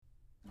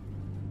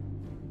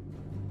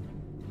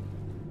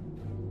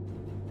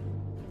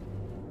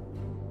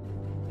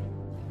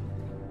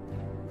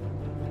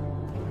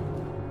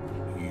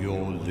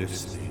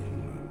listening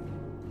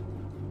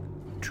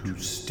to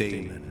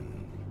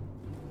Stamen,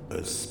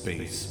 a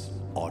space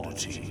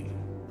oddity.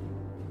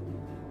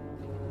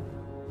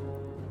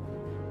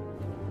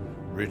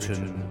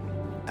 Written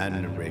and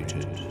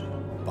narrated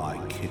by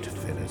Kit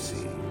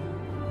Fennessy.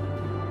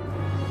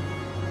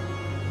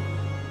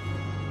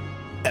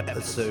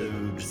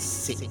 Episode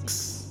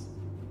 6.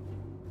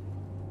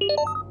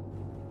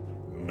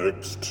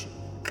 Next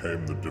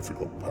came the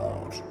difficult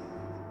part.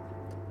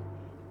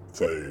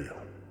 They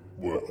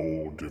were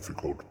all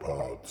difficult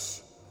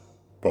parts,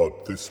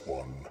 but this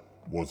one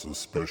was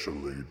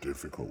especially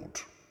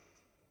difficult.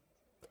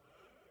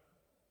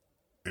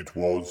 It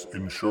was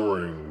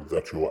ensuring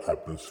that your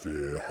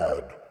atmosphere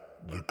had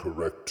the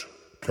correct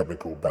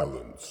chemical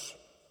balance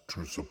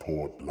to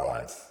support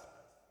life.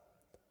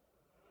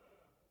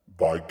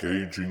 By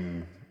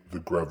gauging the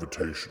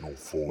gravitational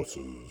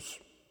forces,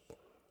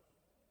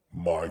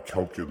 my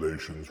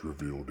calculations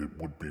revealed it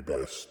would be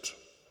best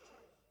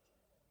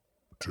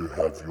to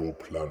have your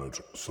planet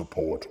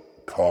support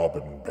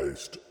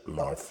carbon-based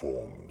life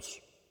forms.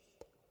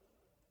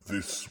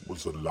 This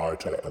was a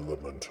lighter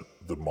element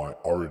than my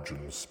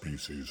origin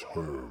species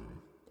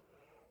home,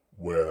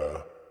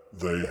 where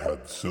they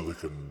had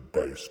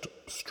silicon-based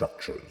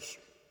structures.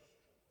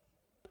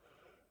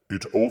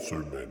 It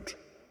also meant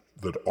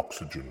that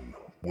oxygen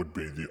would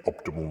be the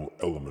optimal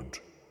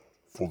element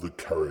for the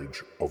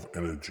carriage of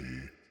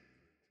energy.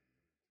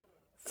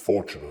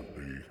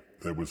 Fortunately,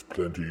 there was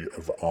plenty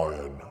of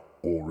iron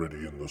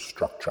already in the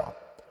structure,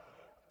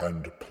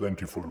 and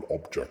plentiful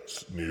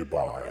objects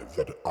nearby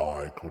that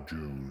I could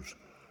use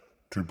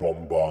to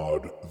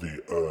bombard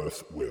the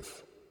Earth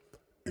with,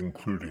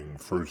 including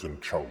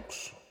frozen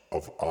chunks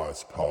of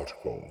ice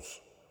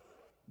particles,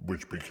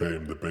 which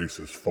became the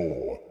basis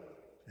for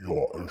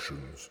your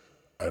oceans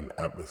and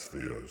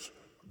atmospheres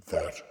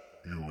that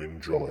you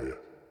enjoy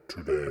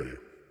today.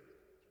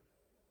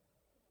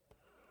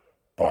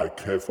 By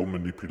careful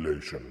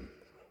manipulation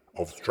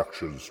of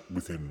structures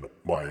within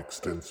my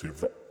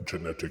extensive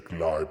genetic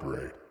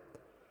library,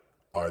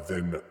 I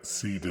then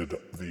seeded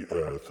the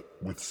Earth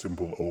with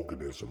simple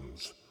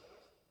organisms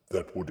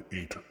that would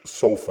eat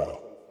sulphur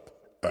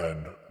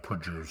and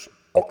produce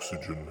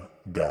oxygen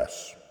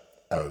gas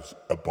as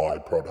a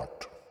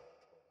byproduct.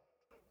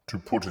 To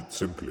put it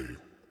simply,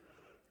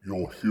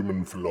 your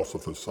human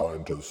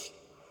philosopher-scientist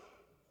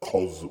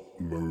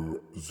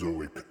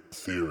cosmozoic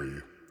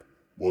theory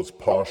was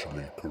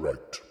partially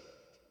correct.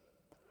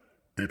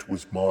 It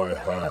was my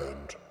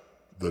hand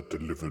that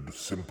delivered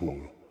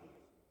simple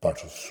but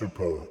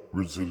super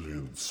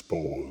resilient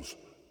spores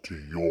to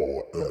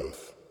your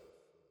Earth.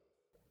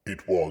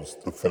 It was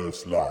the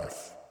first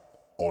life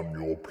on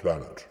your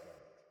planet.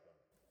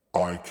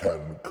 I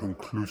can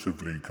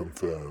conclusively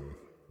confirm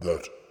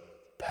that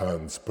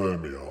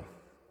panspermia,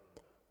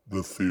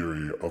 the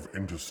theory of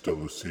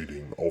interstellar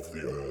seeding of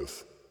the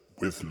Earth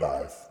with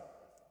life,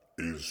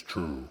 is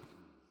true.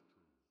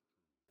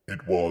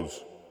 It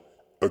was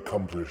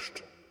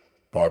accomplished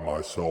by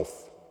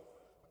myself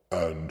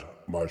and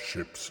my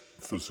ship's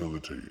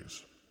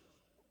facilities.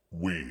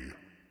 We,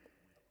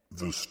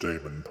 the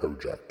Stamen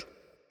Project.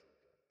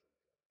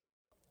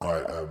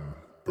 I am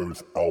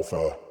both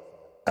Alpha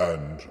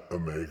and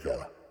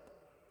Omega,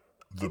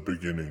 the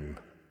beginning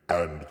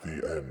and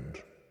the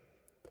end.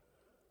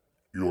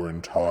 Your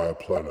entire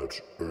planet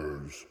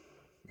owes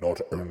not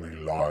only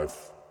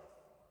life,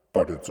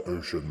 but its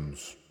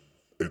oceans,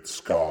 its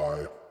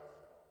sky,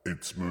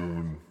 its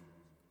moon,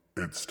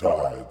 its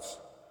tides,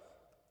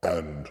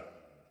 and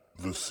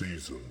the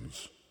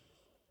seasons,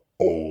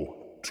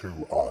 all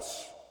to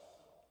us.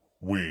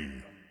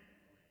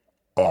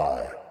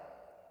 I,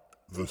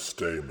 the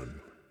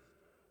Stamen,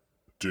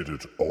 did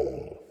it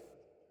all.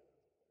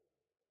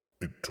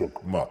 It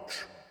took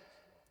much,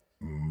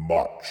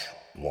 much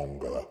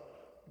longer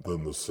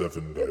than the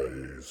 7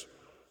 days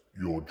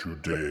your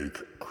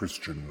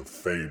Judaic-Christian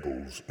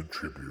fables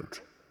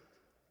attribute.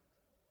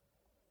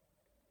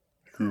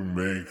 You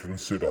may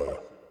consider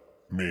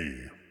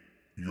me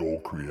your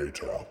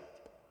creator.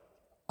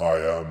 I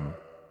am,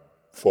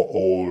 for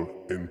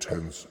all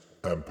intents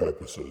and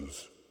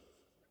purposes,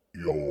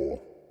 your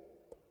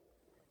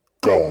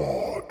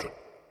God.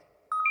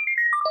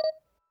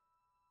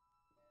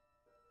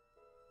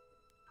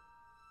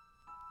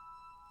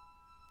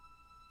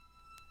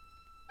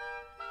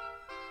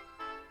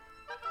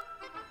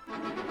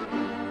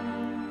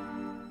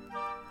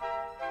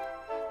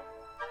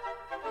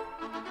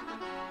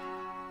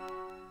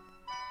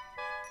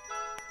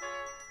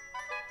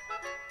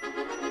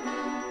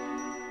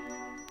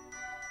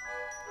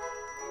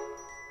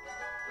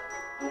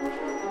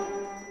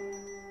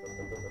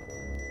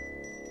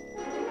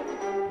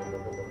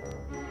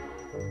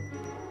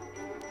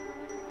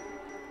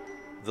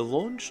 The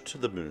launch to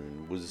the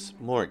moon was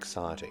more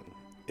exciting,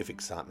 if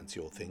excitement's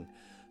your thing,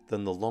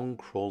 than the long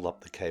crawl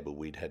up the cable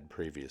we'd had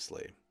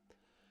previously.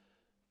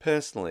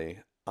 Personally,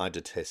 I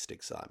detest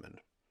excitement.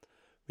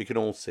 We can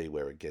all see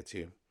where it gets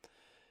you.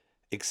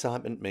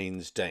 Excitement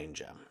means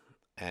danger,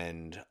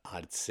 and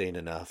I'd seen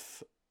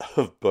enough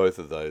of both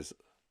of those.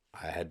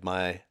 I had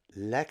my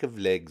lack of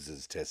legs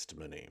as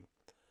testimony.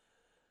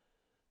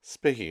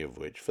 Speaking of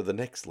which, for the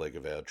next leg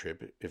of our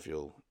trip, if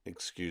you'll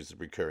excuse the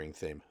recurring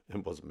theme,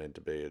 it wasn't meant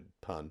to be a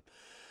pun,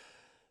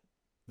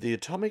 the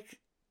atomic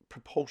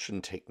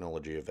propulsion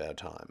technology of our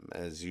time,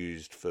 as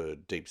used for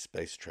deep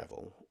space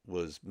travel,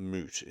 was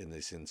moot in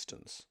this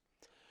instance.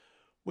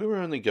 We were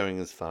only going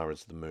as far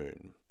as the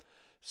moon,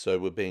 so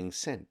were being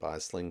sent by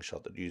a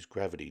slingshot that used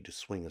gravity to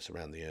swing us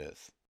around the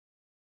Earth.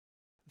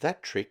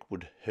 That trick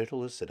would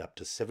hurtle us at up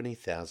to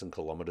 70,000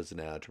 kilometres an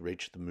hour to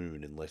reach the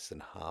moon in less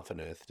than half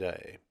an Earth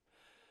day.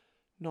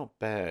 Not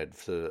bad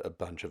for a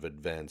bunch of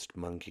advanced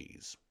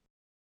monkeys.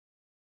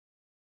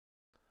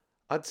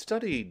 I'd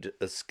studied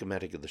a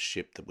schematic of the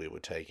ship that we were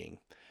taking,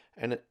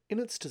 and in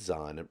its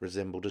design it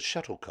resembled a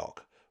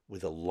shuttlecock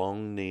with a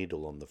long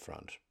needle on the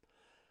front.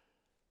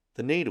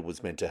 The needle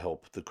was meant to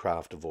help the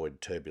craft avoid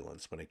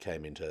turbulence when it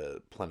came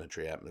into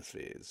planetary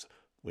atmospheres,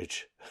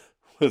 which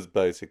was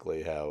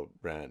basically how it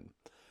ran.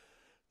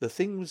 The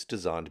thing was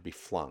designed to be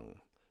flung,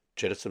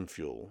 jettison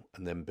fuel,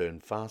 and then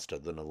burn faster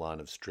than a line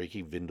of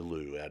streaky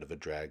vindaloo out of a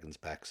dragon's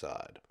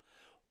backside,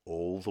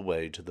 all the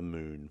way to the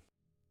moon.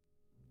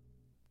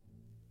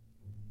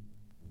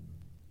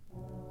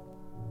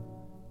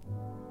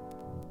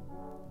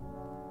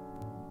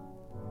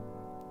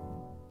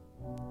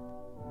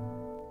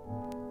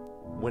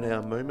 When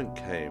our moment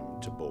came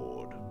to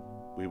board,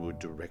 we were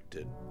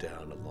directed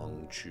down a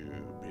long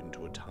tube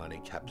into a tiny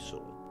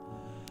capsule.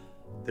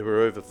 There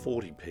were over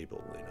 40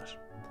 people in it,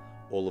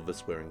 all of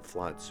us wearing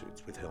flight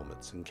suits with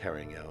helmets and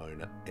carrying our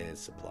own air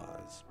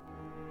supplies.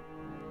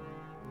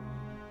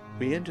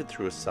 We entered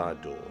through a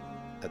side door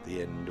at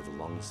the end of a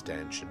long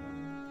stanchion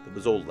that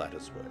was all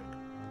latticework,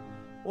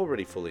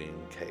 already fully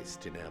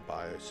encased in our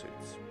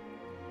biosuits.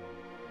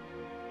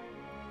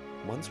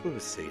 Once we were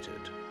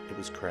seated, it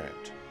was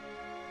cramped.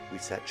 We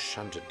sat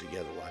shunted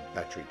together like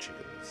battery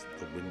chickens,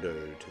 the window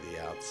to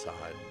the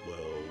outside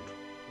world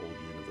or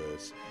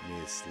universe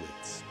mere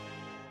slits.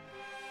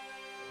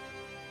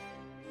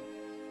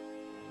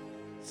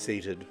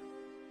 Seated,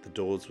 the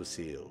doors were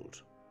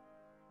sealed.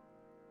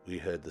 We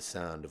heard the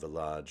sound of a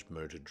large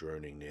motor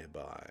droning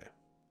nearby.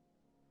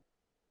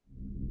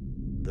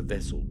 The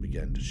vessel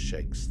began to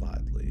shake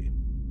slightly,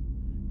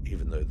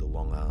 even though the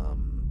long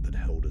arm that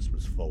held us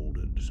was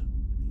folded,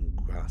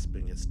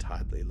 grasping us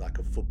tightly like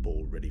a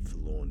football ready for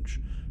launch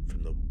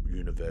from the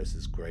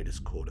universe's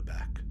greatest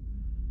quarterback.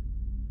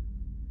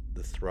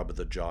 The throb of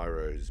the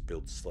gyros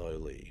built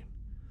slowly.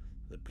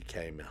 That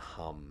became a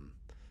hum,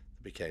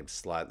 that became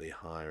slightly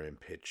higher in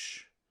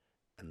pitch,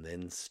 and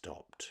then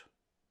stopped.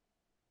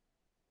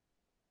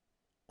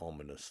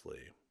 Ominously.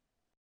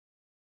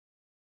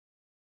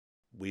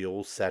 We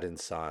all sat in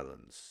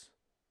silence,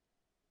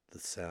 the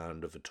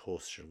sound of a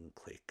torsion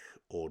click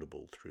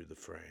audible through the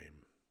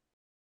frame.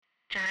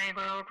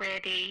 Gyro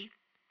ready.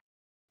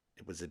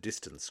 It was a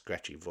distant,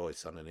 scratchy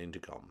voice on an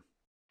intercom.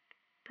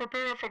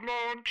 Prepare for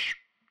launch.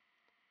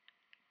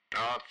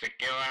 Door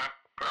secure.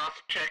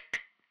 Cross-check.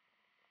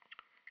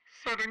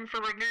 Setting for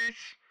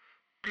release.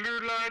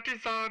 Blue light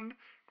is on.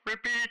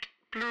 Repeat,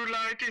 blue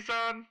light is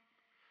on.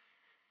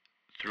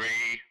 3,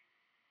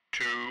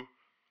 2,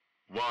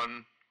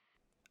 1.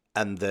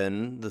 And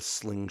then the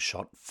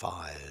slingshot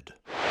fired.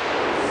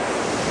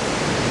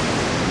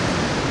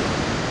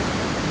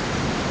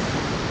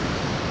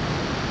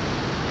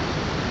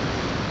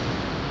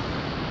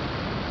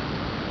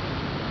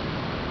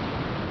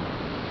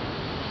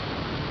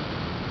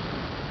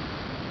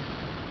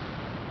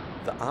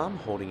 The arm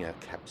holding our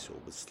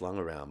capsule was slung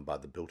around by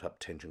the built-up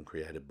tension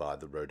created by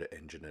the rotor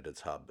engine at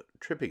its hub,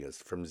 tripping us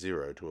from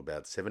 0 to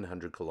about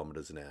 700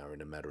 kilometers an hour in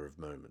a matter of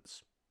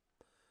moments.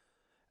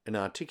 An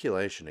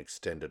articulation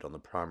extended on the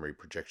primary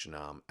projection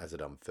arm as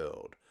it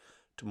unfurled,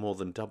 to more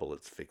than double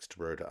its fixed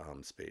rotor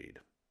arm speed.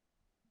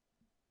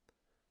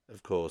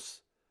 Of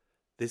course,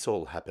 this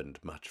all happened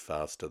much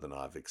faster than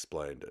I've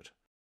explained it.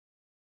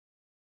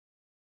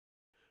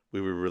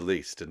 We were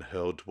released and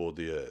hurled toward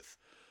the Earth,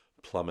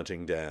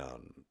 plummeting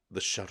down,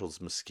 the shuttle's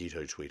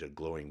mosquito tweeter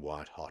glowing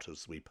white-hot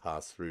as we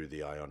passed through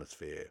the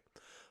ionosphere,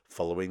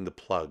 following the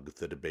plug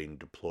that had been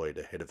deployed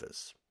ahead of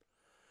us.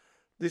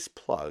 This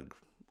plug,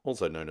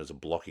 also known as a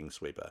blocking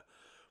sweeper,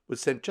 was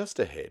sent just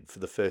ahead for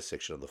the first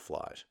section of the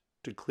flight,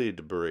 to clear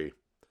debris.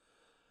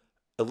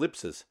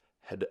 Ellipsis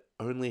had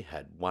only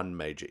had one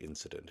major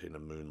incident in a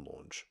moon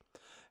launch,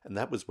 and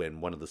that was when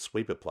one of the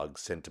sweeper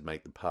plugs sent to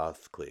make the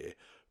path clear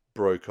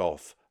broke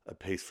off a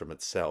piece from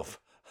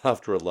itself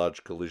after a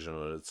large collision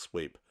on its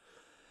sweep.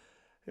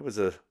 It was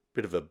a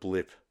bit of a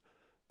blip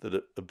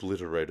that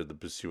obliterated the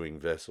pursuing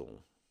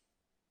vessel.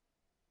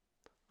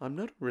 I'm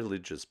not a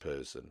religious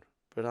person,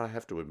 but I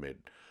have to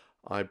admit,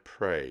 I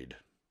prayed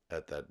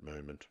at that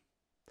moment.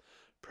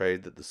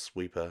 Prayed that the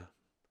sweeper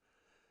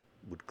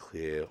would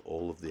clear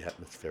all of the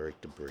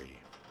atmospheric debris.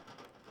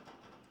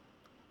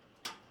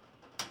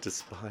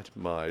 Despite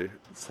my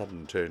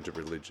sudden turn to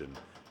religion,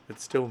 it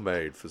still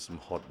made for some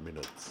hot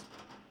minutes.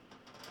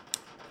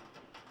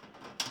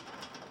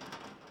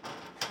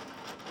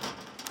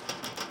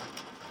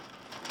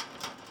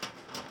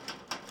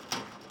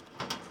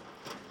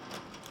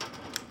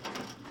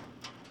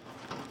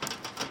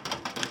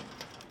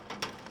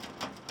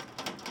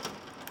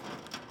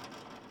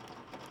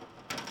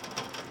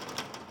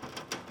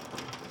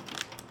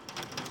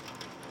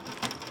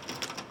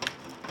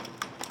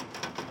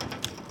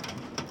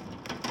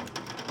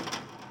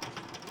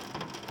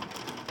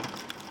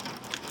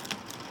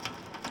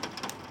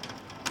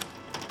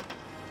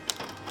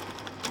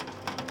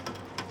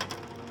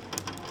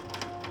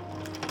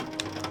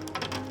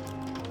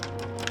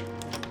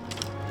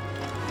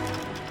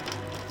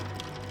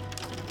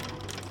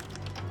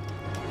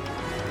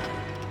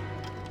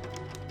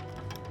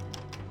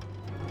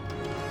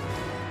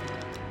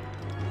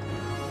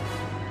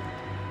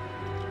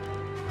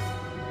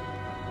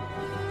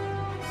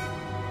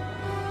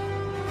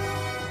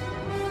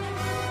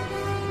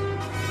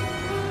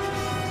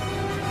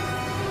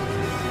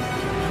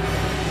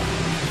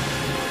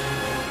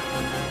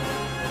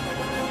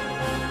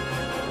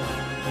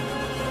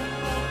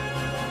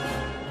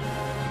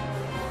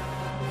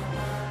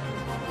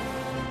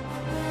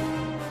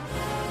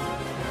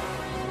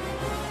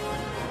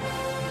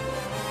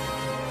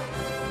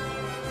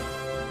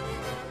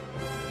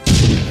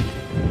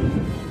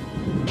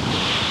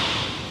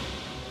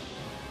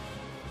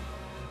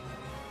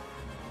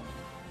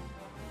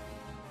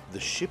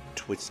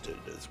 twisted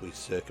as we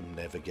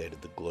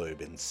circumnavigated the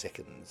globe in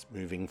seconds,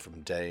 moving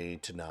from day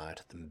to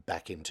night, then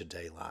back into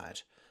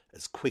daylight,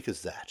 as quick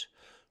as that,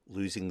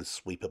 losing the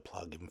sweeper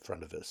plug in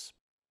front of us.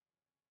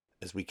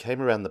 As we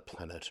came around the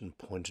planet and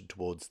pointed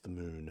towards the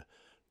moon,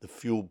 the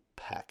fuel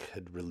pack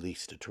had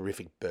released a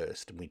terrific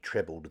burst, and we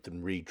trebled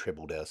then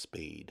re-trebled our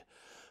speed.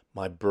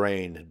 My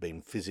brain had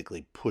been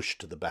physically pushed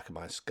to the back of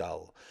my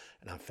skull,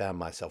 and I found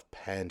myself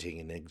panting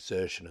in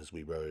exertion as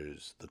we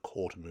rose, the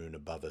quarter moon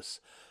above us,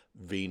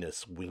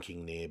 Venus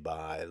winking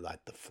nearby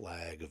like the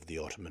flag of the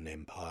Ottoman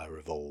Empire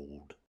of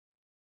old.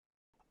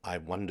 I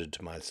wondered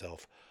to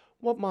myself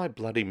what my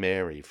Bloody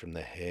Mary from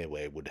the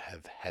Hairway would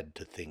have had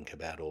to think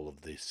about all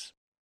of this.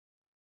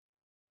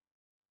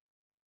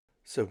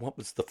 So what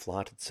was the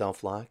flight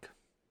itself like?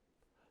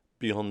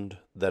 Beyond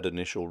that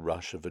initial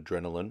rush of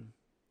adrenaline?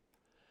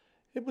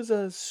 It was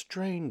a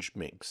strange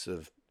mix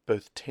of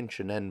both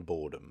tension and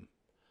boredom.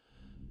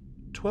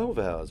 12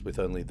 hours with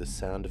only the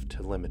sound of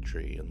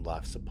telemetry and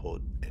life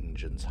support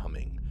engines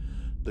humming,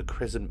 the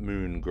crescent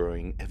moon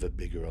growing ever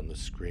bigger on the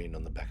screen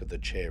on the back of the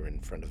chair in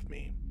front of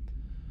me.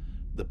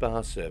 The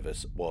bar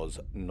service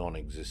was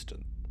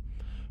non-existent,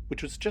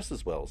 which was just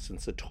as well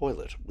since the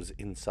toilet was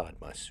inside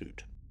my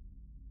suit.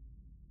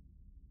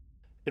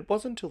 It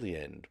wasn't until the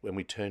end, when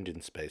we turned in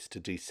space to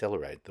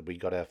decelerate, that we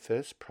got our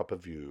first proper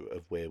view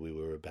of where we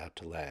were about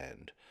to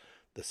land,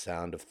 the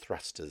sound of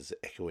thrusters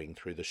echoing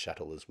through the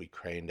shuttle as we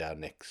craned our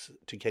necks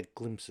to get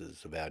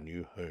glimpses of our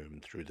new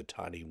home through the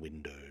tiny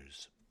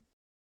windows.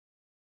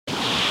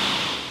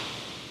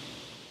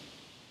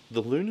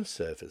 The lunar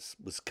surface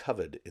was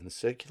covered in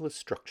circular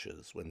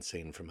structures when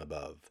seen from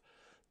above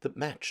that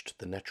matched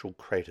the natural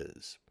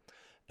craters,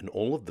 and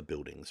all of the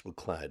buildings were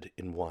clad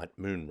in white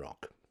moon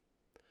rock.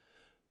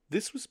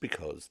 This was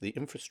because the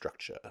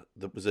infrastructure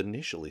that was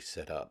initially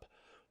set up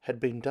had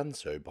been done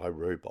so by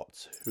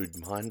robots who'd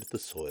mined the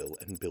soil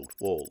and built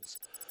walls,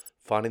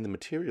 finding the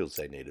materials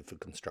they needed for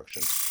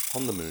construction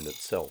on the moon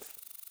itself.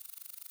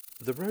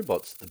 The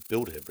robots that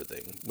built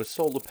everything were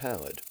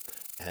solar-powered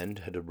and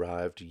had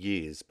arrived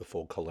years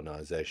before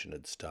colonization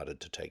had started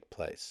to take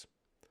place.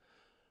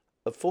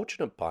 A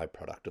fortunate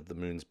byproduct of the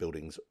moon's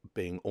buildings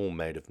being all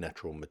made of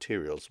natural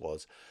materials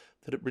was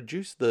that it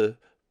reduced the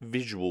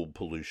visual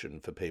pollution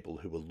for people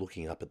who were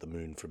looking up at the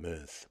moon from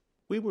Earth.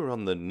 We were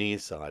on the near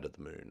side of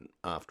the moon,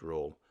 after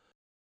all.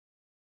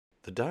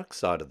 The dark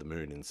side of the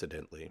moon,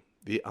 incidentally,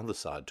 the other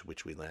side to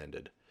which we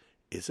landed,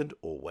 isn't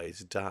always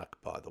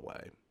dark, by the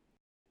way.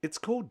 It's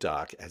called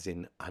dark as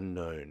in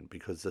unknown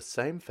because the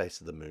same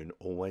face of the moon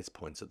always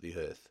points at the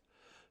Earth.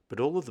 But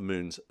all of the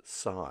moon's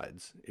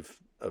sides, if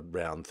a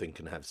round thing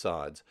can have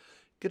sides,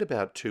 get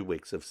about 2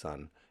 weeks of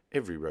sun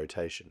every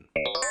rotation.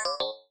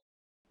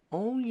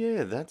 Oh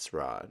yeah, that's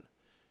right.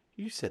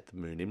 You set the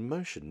moon in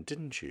motion,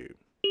 didn't you?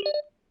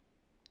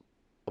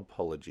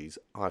 Apologies,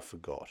 I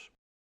forgot.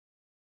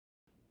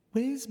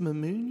 Where's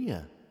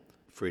Mamunia?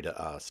 Frida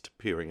asked,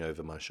 peering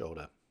over my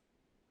shoulder.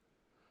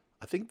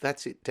 I think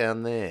that's it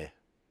down there.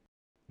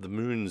 The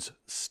moon's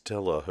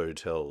stellar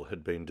hotel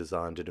had been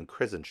designed in a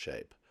crescent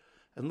shape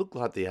and looked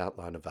like the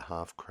outline of a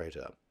half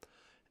crater.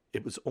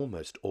 It was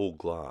almost all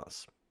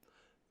glass.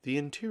 The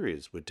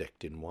interiors were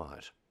decked in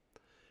white.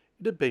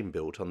 It had been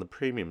built on the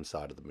premium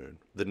side of the moon,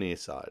 the near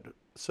side,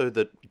 so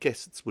that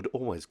guests would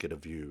always get a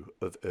view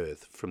of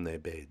Earth from their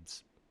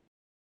beds.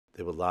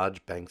 There were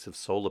large banks of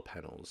solar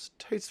panels,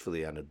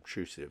 tastefully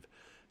unobtrusive,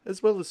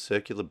 as well as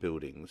circular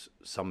buildings,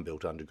 some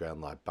built underground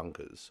like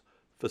bunkers,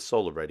 for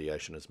solar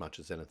radiation as much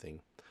as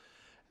anything.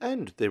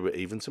 And there were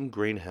even some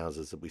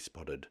greenhouses that we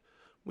spotted,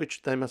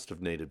 which they must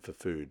have needed for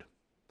food.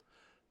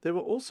 There were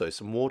also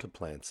some water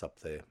plants up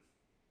there.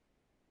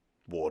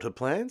 Water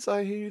plants,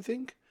 I hear you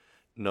think?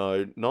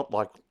 No, not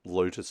like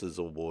lotuses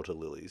or water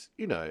lilies.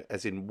 You know,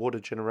 as in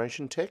water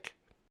generation tech.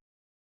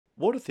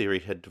 Water theory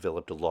had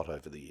developed a lot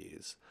over the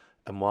years,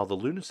 and while the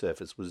lunar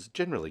surface was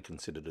generally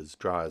considered as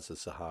dry as the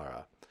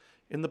Sahara,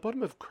 in the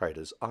bottom of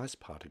craters ice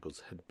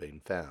particles had been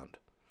found.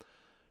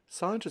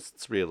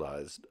 Scientists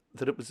realized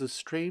that it was the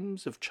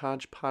streams of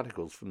charged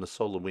particles from the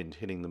solar wind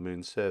hitting the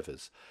moon's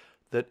surface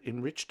that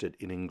enriched it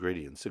in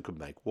ingredients that could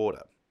make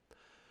water.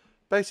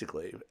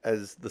 Basically,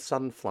 as the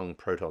sun flung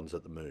protons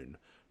at the moon,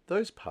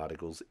 those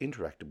particles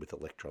interacted with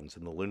electrons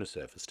in the lunar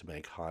surface to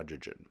make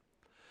hydrogen.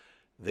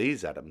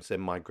 These atoms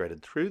then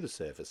migrated through the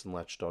surface and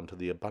latched onto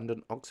the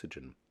abundant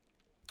oxygen,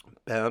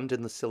 bound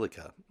in the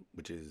silica,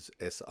 which is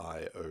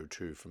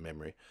SiO2 from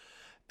memory,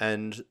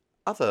 and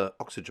other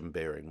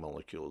oxygen-bearing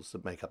molecules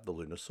that make up the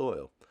lunar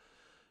soil.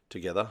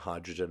 Together,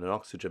 hydrogen and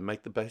oxygen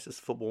make the basis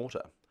for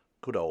water.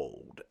 Good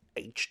old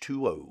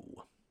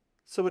H2O.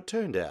 So it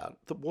turned out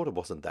that water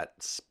wasn't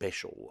that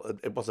special.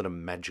 It wasn't a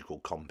magical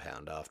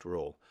compound after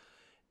all.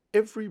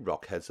 Every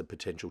rock has the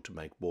potential to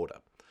make water,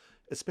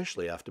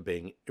 especially after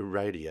being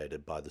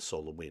irradiated by the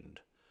solar wind.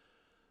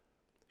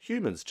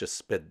 Humans just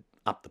sped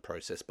up the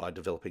process by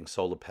developing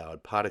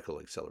solar-powered particle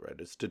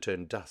accelerators to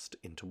turn dust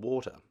into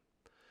water.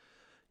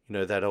 You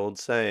know that old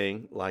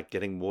saying, like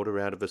getting water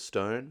out of a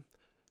stone?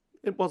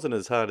 It wasn't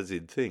as hard as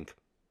you'd think.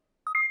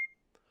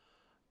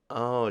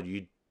 Oh,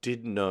 you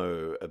did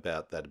know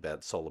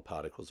about solar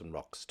particles and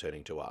rocks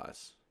turning to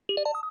ice.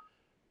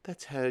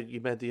 That's how you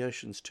made the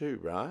oceans too,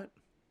 right?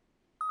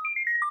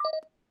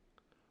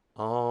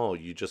 Oh,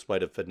 you just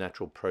waited for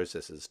natural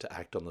processes to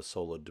act on the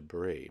solar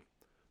debris.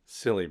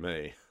 Silly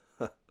me.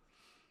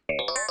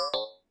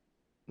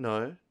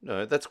 No,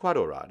 that's quite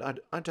all right.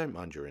 I don't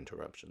mind your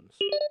interruptions.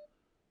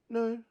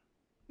 No,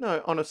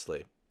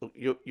 honestly. Look,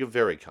 you're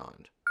very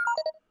kind.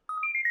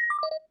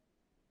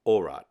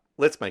 All right,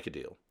 let's make a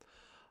deal.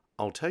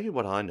 I'll tell you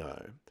what I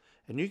know,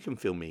 and you can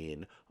fill me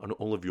in on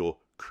all of your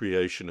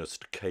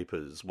creationist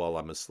capers while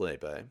I'm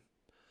asleep, eh?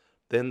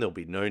 Then there'll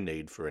be no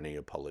need for any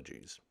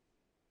apologies.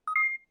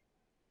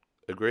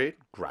 Agreed?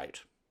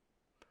 Great.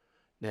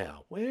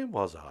 Now, where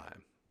was I?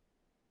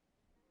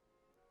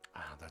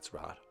 Ah, that's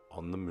right,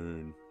 on the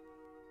moon.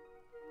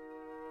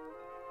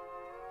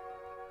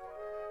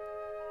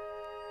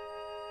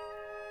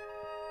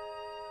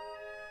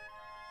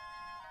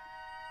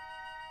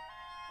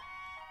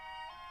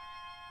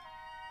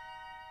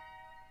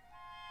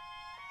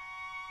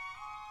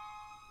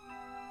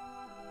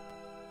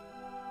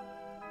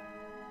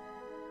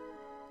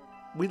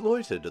 We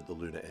loitered at the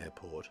lunar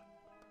airport.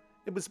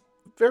 It was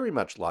very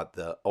much like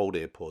the old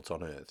airports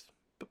on Earth,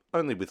 but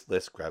only with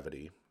less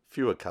gravity,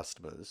 fewer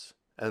customers,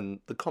 and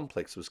the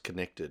complex was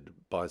connected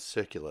by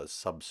circular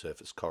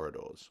subsurface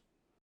corridors.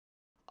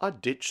 I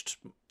ditched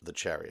the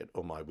chariot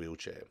or my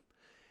wheelchair.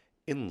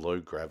 In low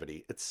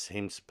gravity, it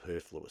seemed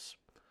superfluous.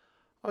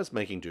 I was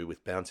making do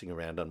with bouncing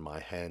around on my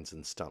hands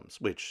and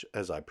stumps, which,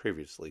 as I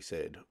previously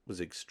said,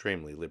 was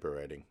extremely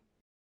liberating.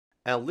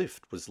 Our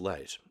lift was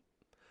late,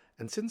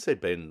 and since they'd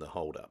been in the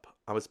hold-up,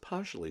 I was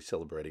partially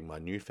celebrating my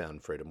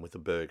newfound freedom with a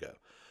burger,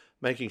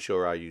 making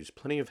sure I used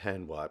plenty of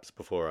hand wipes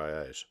before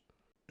I ate.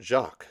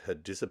 Jacques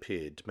had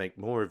disappeared to make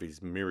more of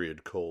his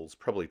myriad calls,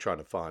 probably trying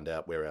to find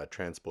out where our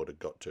transport had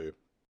got to.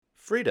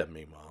 Frida,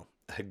 meanwhile,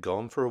 had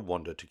gone for a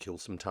wander to kill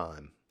some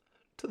time,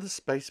 to the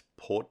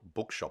spaceport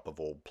bookshop of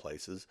all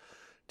places,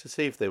 to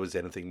see if there was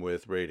anything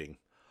worth reading.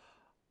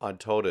 I'd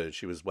told her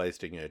she was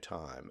wasting her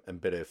time,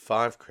 and bet her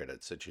 5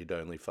 credits that she'd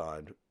only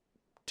find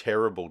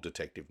terrible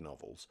detective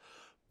novels,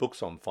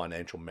 books on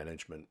financial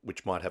management,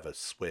 which might have a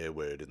swear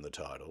word in the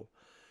title,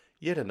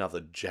 yet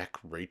another Jack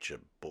Reacher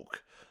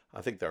book,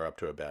 I think they're up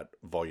to about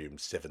volume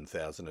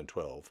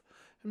 7012,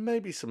 and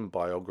maybe some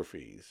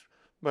biographies,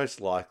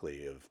 most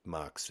likely of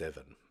Mark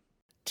 7.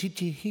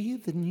 Did you hear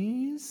the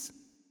news?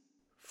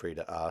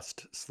 Frida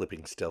asked,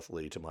 slipping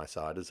stealthily to my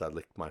side as I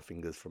licked my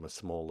fingers from a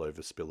small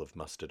overspill of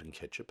mustard and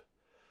ketchup.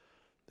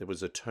 There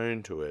was a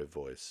tone to her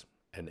voice,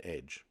 an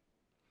edge.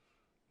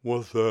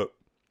 "What's that?"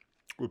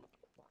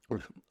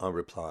 I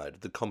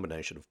replied, the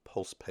combination of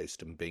pulse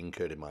paste and bean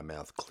curd in my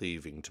mouth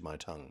cleaving to my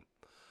tongue.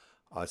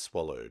 I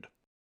swallowed.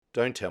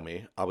 "Don't tell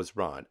me I was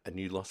right and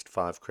you lost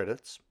 5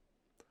 credits?"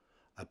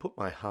 I put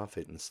my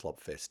half-eaten slop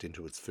fest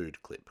into its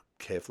food clip,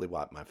 carefully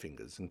wiped my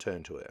fingers, and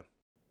turned to her.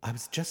 "I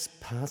was just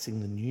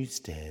passing the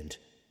newsstand.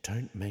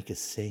 Don't make a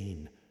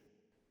scene,"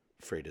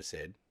 Frida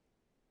said.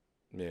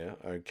 "Yeah,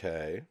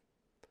 okay."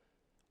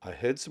 I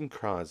heard some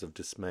cries of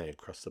dismay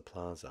across the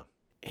plaza.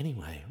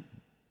 "Anyway,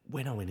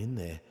 when I went in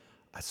there,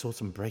 I saw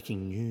some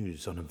breaking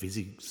news on a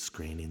visi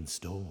screen in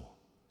store.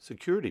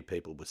 Security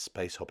people were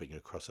space hopping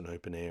across an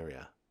open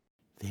area.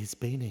 There's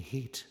been a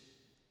hit."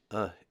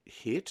 A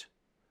hit?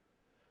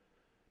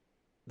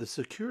 The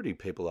security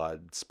people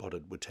I'd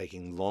spotted were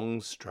taking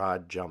long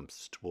stride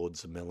jumps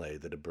towards the melee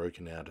that had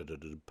broken out at a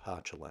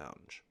departure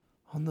lounge.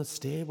 "On the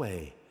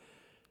stairway.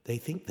 They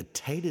think the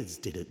taters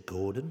did it,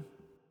 Gordon."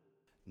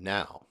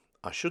 Now,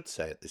 I should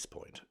say at this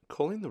point,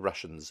 calling the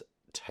Russians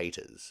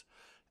taters,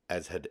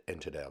 as had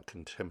entered our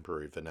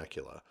contemporary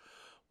vernacular,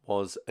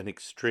 was an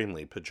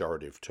extremely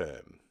pejorative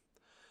term.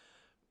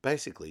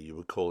 Basically, you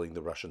were calling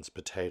the Russians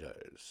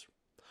potatoes.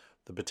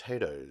 The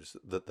potatoes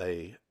that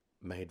they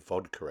made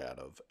vodka out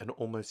of and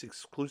almost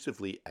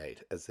exclusively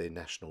ate as their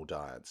national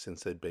diet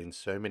since there'd been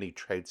so many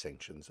trade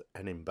sanctions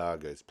and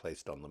embargoes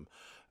placed on them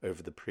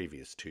over the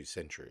previous 2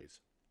 centuries.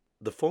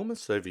 The former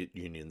Soviet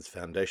Union's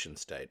foundation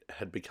state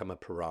had become a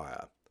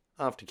pariah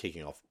after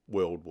kicking off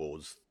World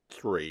Wars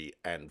III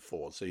and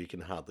IV, so you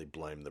can hardly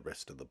blame the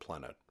rest of the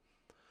planet.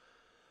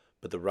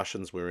 But the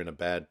Russians were in a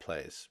bad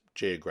place,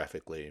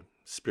 geographically,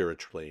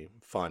 spiritually,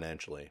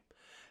 financially,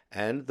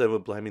 and they were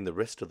blaming the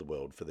rest of the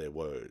world for their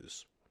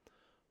woes.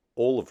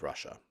 All of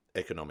Russia,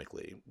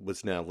 economically,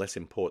 was now less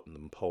important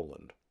than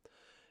Poland,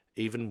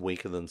 even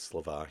weaker than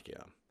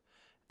Slovakia,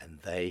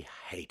 and they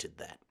hated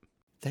that.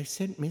 "They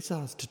sent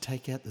missiles to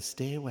take out the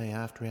stairway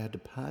after our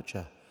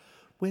departure.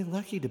 We're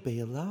lucky to be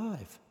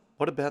alive."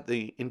 What about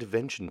the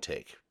intervention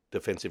tech?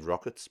 Defensive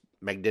rockets?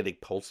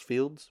 Magnetic pulse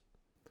fields?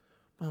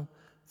 "Well,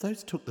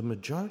 those took the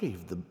majority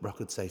of the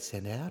rockets they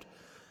sent out,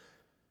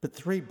 but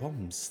 3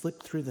 bombs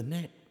slipped through the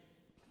net."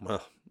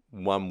 Well,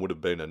 1 would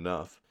have been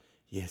enough.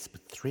 "Yes,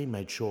 but 3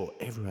 made sure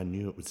everyone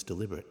knew it was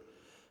deliberate.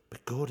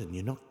 But Gordon,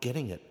 you're not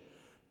getting it.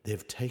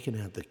 They've taken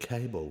out the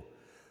cable.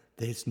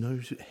 There's no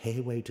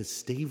hairway to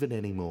Stephen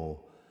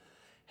anymore.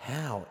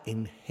 How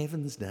in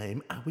heaven's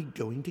name are we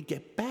going to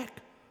get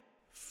back?"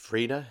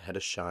 Frida had a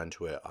shine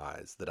to her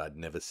eyes that I'd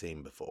never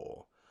seen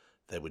before.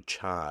 They were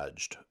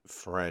charged,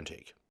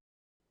 frantic.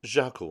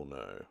 Jacques will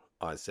know,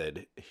 I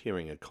said,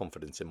 hearing a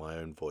confidence in my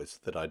own voice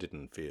that I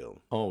didn't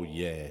feel. Oh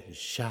yeah,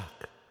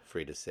 Jacques,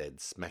 Frida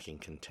said, smacking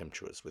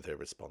contemptuous with her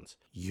response.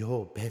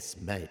 Your best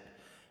mate.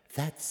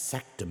 That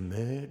sac de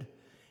merde.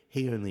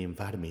 He only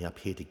invited me up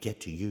here to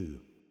get to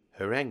you.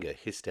 Her anger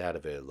hissed out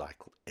of her like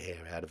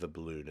air out of a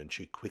balloon, and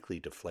she quickly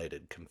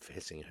deflated,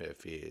 confessing her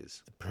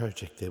fears. The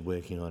project they're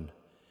working on.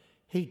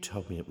 He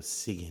told me it was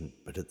SIGINT,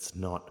 but it's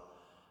not.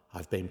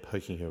 I've been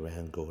poking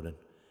around, Gordon.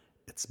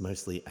 It's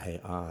mostly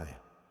AI.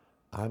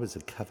 I was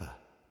a cover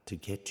to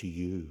get to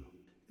you.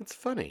 It's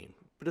funny,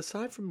 but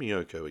aside from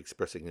Miyoko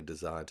expressing a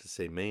desire to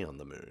see me on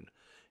the moon,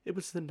 it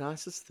was the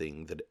nicest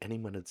thing that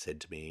anyone had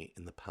said to me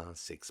in the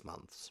past 6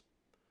 months.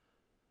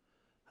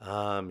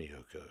 Ah,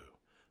 Miyoko,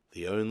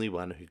 the only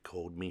one who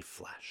called me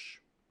Flash.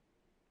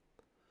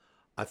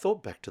 I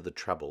thought back to the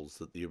troubles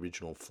that the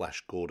original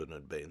Flash Gordon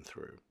had been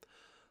through.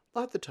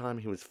 Like the time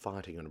he was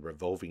fighting on a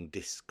revolving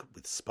disc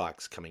with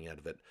spikes coming out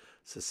of it,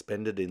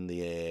 suspended in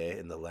the air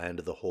in the land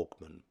of the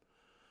Hawkmen.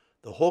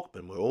 The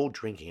Hawkmen were all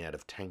drinking out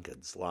of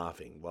tankards,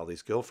 laughing, while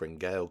his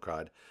girlfriend Gale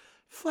cried,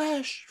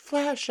 "Flash,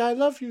 Flash, I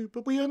love you,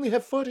 but we only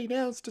have 14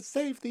 hours to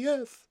save the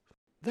Earth."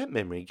 That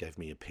memory gave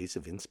me a piece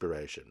of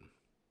inspiration.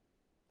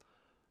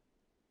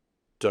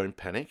 Don't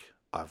panic,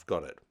 I've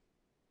got it.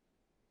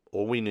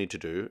 All we need to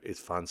do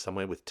is find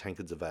somewhere with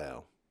tankards of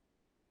ale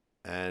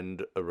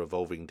and a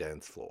revolving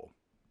dance floor.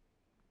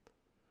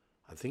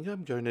 I think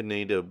I'm going to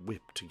need a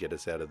whip to get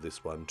us out of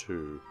this one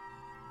too.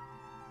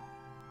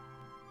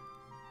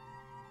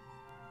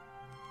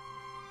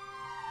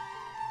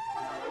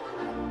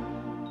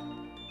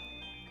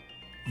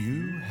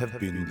 You have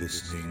been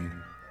listening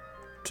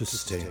to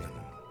Stamen,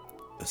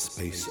 a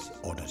space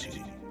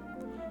oddity.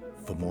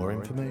 For more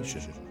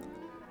information,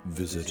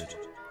 visit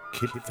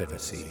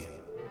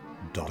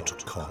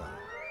kitfantasy.com.